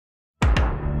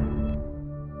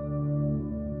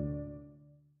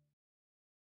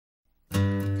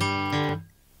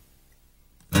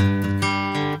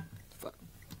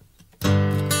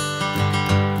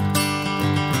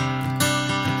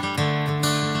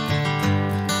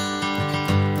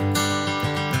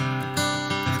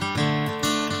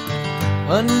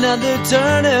Another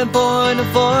turning point, a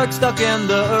fork stuck in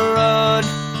the road.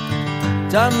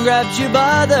 Time grabs you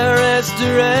by the wrist,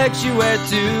 directs you where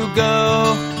to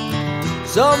go.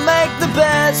 So make the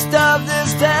best of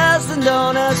this test and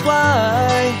don't ask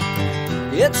why.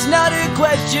 It's not a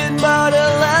question but a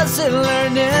lesson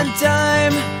learned in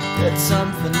time. It's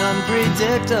something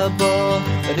unpredictable,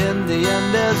 but in the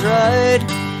end is right.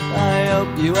 I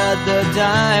hope you had the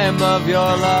time of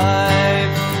your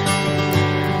life.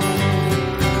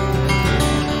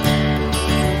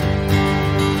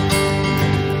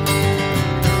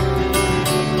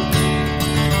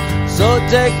 So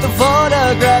take the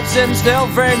photographs and still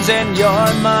frames in your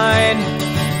mind,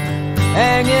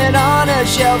 hang it on a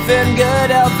shelf in good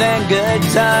health and good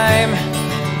time.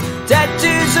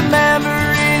 Tattoos and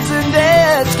memories and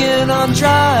dead skin on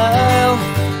trial.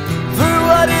 For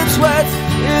what it's worth,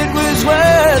 it was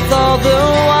worth all the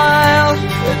while.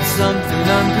 It's something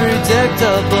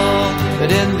unpredictable,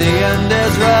 but in the end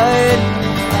is right.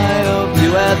 I hope you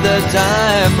had the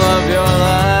time of your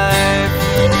life.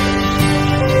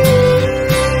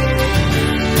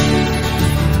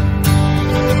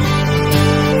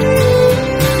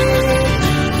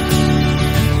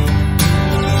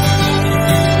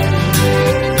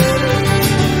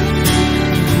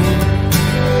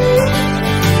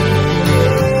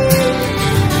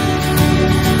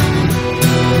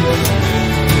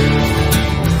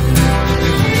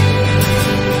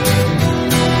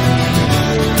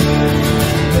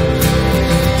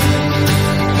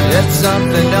 It's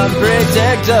something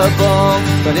unpredictable,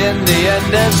 but in the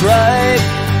end it's right.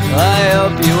 I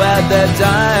hope you had the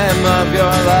time of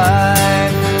your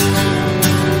life.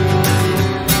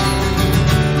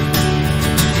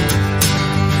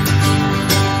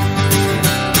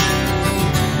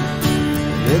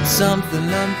 It's something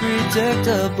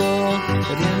unpredictable,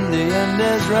 but in the end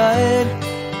is right.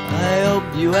 I hope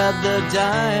you had the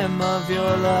time of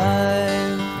your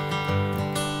life.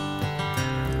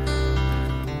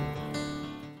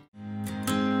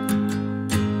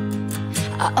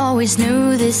 I always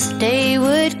knew this day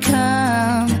would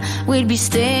come. We'd be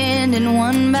standing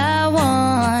one by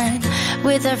one,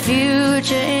 with our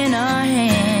future in our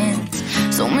hands.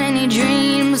 So many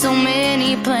dreams, so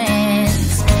many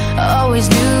plans. I always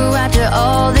knew after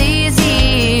all these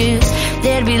years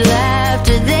there'd be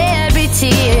laughter, there'd be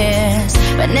tears,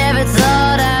 but never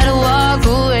thought I'd walk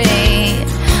away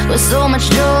with so much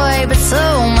joy but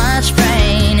so much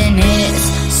pain. And it's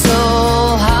so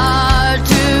hard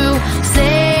to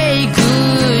say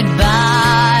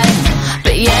goodbye,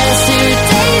 but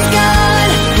yesterday's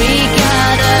gone. We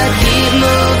gotta keep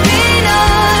moving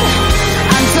on.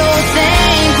 I'm so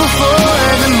thankful for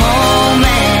the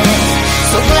moment,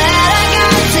 so glad I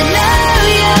got to know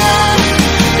you.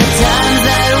 The times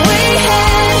that we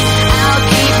had, I'll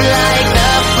keep like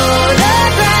a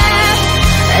photograph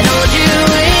and hold you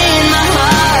in my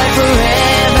heart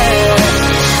forever.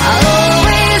 I'll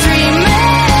always remember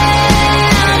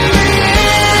you.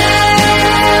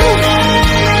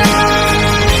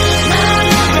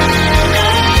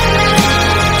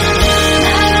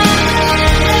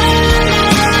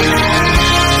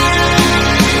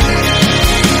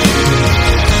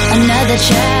 Another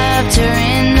chapter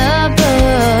in the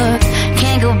book.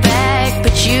 Can't go back,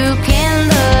 but you can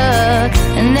look,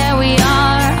 and there we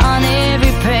are on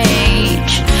every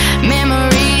page.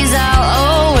 Memories I'll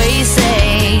always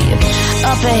save.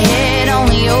 Up ahead,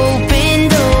 only open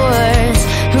doors.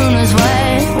 Who knows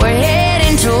what we're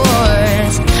heading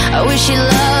towards? I wish you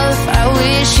love, I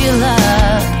wish you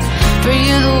love. For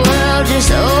you the world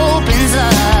just opens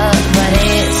up, but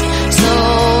it's so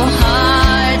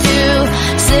hard to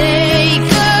say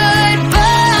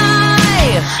goodbye.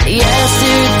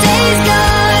 Yesterday's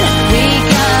gone. We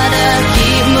gotta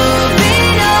keep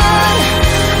moving on.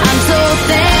 I'm so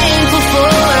thankful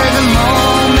for the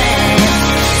moment,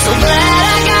 so glad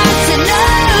I got to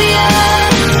know you.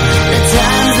 The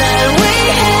times that we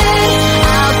had,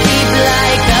 I'll keep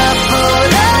like a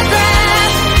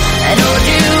photograph and hold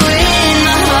you in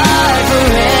my heart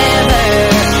forever.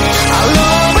 I'll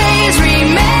always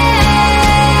remember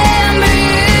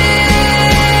you.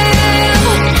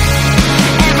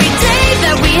 Every day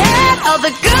that we had, all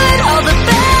the good, all the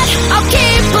bad, I'll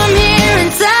keep them here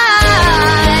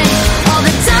inside. All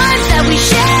the times that we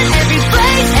shared, every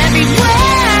place,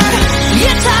 everywhere,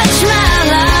 you touched my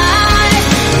life.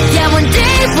 Yeah, one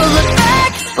day we'll look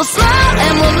back, we'll smile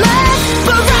and we'll laugh.